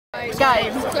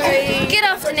Good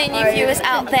afternoon, you viewers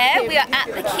out there. We are at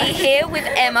the quay here with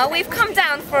Emma. We've come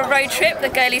down for a road trip, the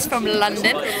girlies from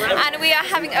London, and we are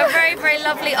having a very, very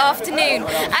lovely afternoon.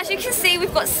 As you can see,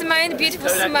 we've got Simone, the beautiful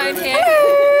Simone here.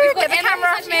 We've got Emma camera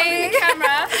off me. The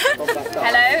camera.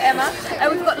 Hello, Emma.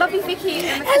 We've got lovely Vicky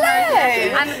in the camera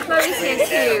here, and Chloe's here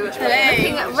too.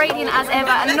 Looking radiant as ever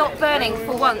and not burning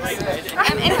for once.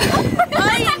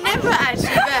 I never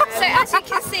actually burn. So as you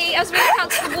can see, as we look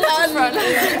out to the waterfront,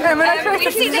 we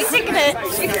can see the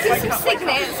signets. We can see some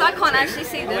signets. I can't actually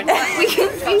see them, but we can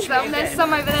see some. There's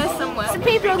some over there somewhere. Some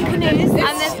people on canoes.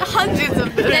 And there's hundreds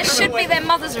of them. There should be their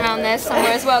mothers around there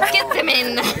somewhere as well. Get them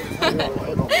in.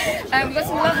 We've got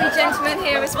some lovely gentlemen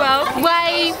here as well.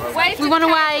 Wave. Wave. We want to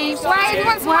wave. Wave. We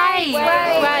want to wave.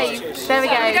 Wave. There we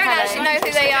go. We don't actually know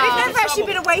who they are. We've never actually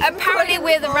been away from Apparently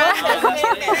we're the randoms.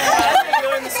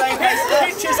 You're in the same place.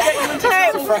 Pictures get you into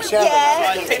some fresh air.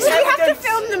 Yeah. We have to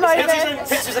film them over.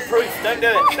 Pictures are proof. Don't do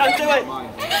it. Don't do it.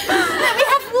 Look, we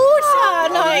have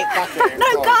water, like, no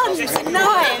guns,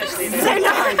 knives. So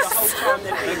nice.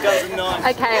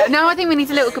 Okay, now I think we need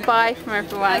a little goodbye from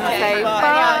everyone. Okay. So, bye.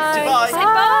 Bye.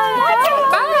 Bye.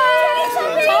 Bye.